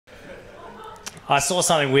I saw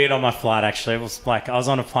something weird on my flight, actually. It was like I was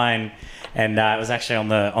on a plane and it was actually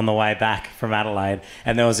on the way back from Adelaide,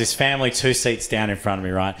 and there was this family 2 seats down in front of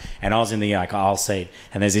me, right? And I was in the aisle seat,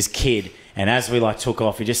 and there's this kid, and as we like took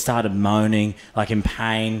off, he just started moaning, like in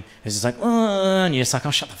pain. He's just like, and you're just like,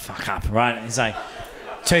 oh, shut the fuck up, right? And he's like,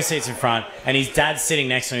 2 seats in front, and his dad's sitting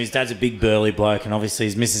next to him. His dad's a big burly bloke, and obviously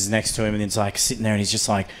his missus is next to him, and he's like sitting there, and he's just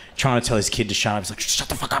like trying to tell his kid to shut up. He's like, shut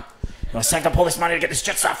the fuck up. I saved up all this money to get this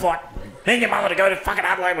Jetstar flight. Need your mother to go to fucking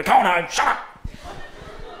Adelaide. We're going home. Shut up.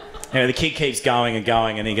 Anyway, the kid keeps going and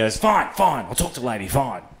going, and he goes, fine, I'll talk to the lady,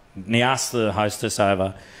 fine. And he asks the hostess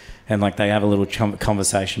over, and like they have a little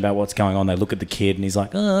conversation about what's going on. They look at the kid, and he's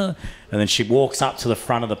like, and then she walks up to the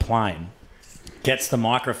front of the plane, gets the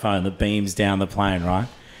microphone that beams down the plane, right?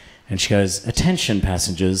 And she goes, attention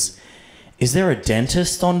passengers, is there a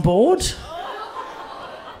dentist on board?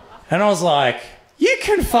 And I was like, you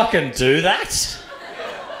can fucking do that?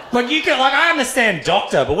 Like, you can, like, I understand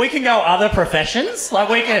doctor, but we can go other professions? Like,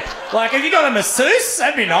 we can, like, have you got a masseuse?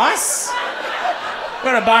 That'd be nice. I've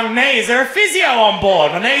got a bum knee. Is there a physio on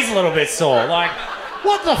board? My knee's a little bit sore. Like,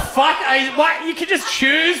 what the fuck? What, you can just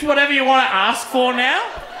choose whatever you want to ask for now?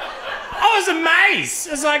 I was amazed.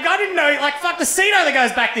 It was like, I didn't know, like, fuck, the seat only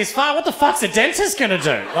goes back this far. What the fuck's a dentist gonna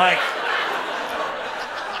do? Like,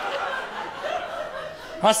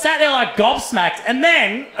 I sat there like gobsmacked, and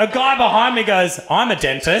then a guy behind me goes, I'm a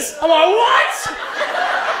dentist. I'm like, what?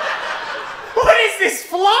 What is this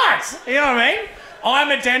flight? You know what I mean?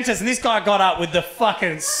 I'm a dentist, and this guy got up with the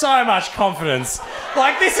fucking so much confidence.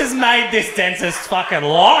 Like, this has made this dentist's fucking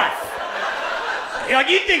life. Like,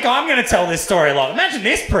 you'd think I'm going to tell this story a lot. Imagine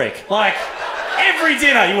this prick. Like, every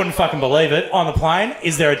dinner, you wouldn't fucking believe it, on the plane,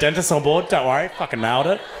 is there a dentist on board? Don't worry, fucking nailed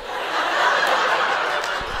it.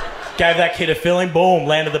 Gave that kid a filling, boom,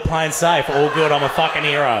 landed the plane safe, all good, I'm a fucking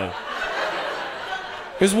hero.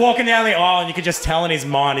 He was walking down the aisle and you could just tell in his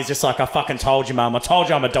mind, he's just like, I fucking told you, Mum. I told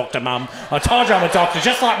you I'm a doctor, Mum. I told you I'm a doctor,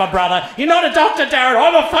 just like my brother. You're not a doctor, Darren.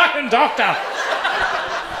 I'm a fucking doctor.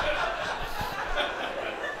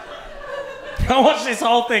 I watched this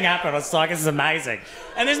whole thing happen. I was like, this is amazing.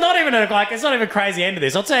 And there's not even it's not even a crazy end to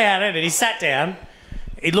this. I'll tell you how it ended. He sat down,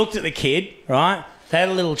 he looked at the kid, right? They had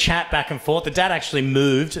a little chat back and forth. The dad actually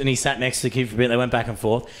moved and he sat next to the kid for a bit. They went back and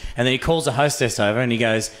forth. And then he calls the hostess over and he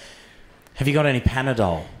goes, have you got any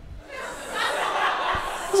Panadol?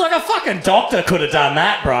 I was like, a fucking doctor could have done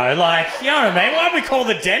that, bro. Like, you know what I mean? Why'd we call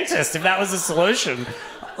the dentist if that was the solution?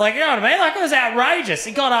 Like, you know what I mean? Like, it was outrageous.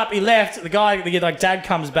 He got up, he left. The guy, dad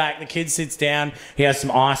comes back. The kid sits down. He has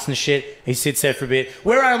some ice and shit. He sits there for a bit.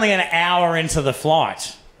 We're only an hour into the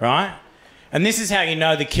flight, right? And this is how you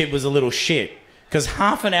know the kid was a little shit. Because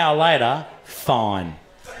half an hour later, fine.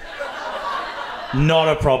 Not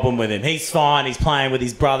a problem with him. He's fine. He's playing with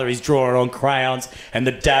his brother. He's drawing on crayons. And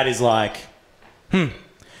the dad is like, And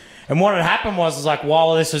what had happened was like,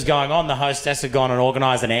 while this was going on, the hostess had gone and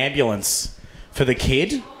organised an ambulance for the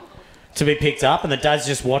kid to be picked up. And the dad's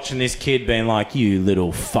just watching this kid being like, you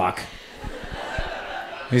little fuck.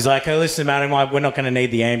 He's like, oh, listen, man, we're not going to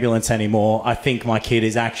need the ambulance anymore. I think my kid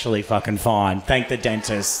is actually fucking fine. Thank the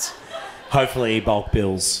dentist. Hopefully he bulk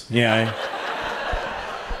bills, you know.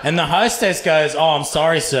 And the hostess goes, oh, I'm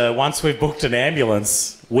sorry, sir. Once we've booked an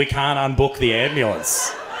ambulance, we can't unbook the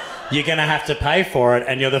ambulance. You're going to have to pay for it,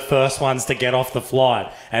 and you're the first ones to get off the flight.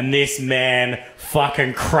 And this man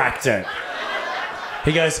fucking cracked it.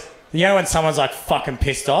 He goes, you know when someone's like fucking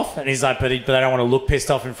pissed off? And he's like, but they don't want to look pissed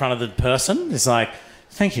off in front of the person? It's like,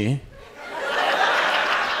 thank you.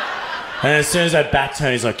 And as soon as they back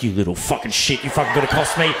turn, he's like, you little fucking shit, you fucking gonna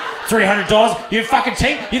cost me $300? You fucking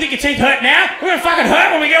teeth? You think your teeth hurt now? We're gonna fucking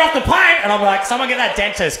hurt when we get off the plane. And I'm like, someone get that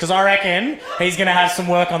dentist, because I reckon he's gonna have some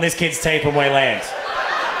work on this kid's teeth when we land.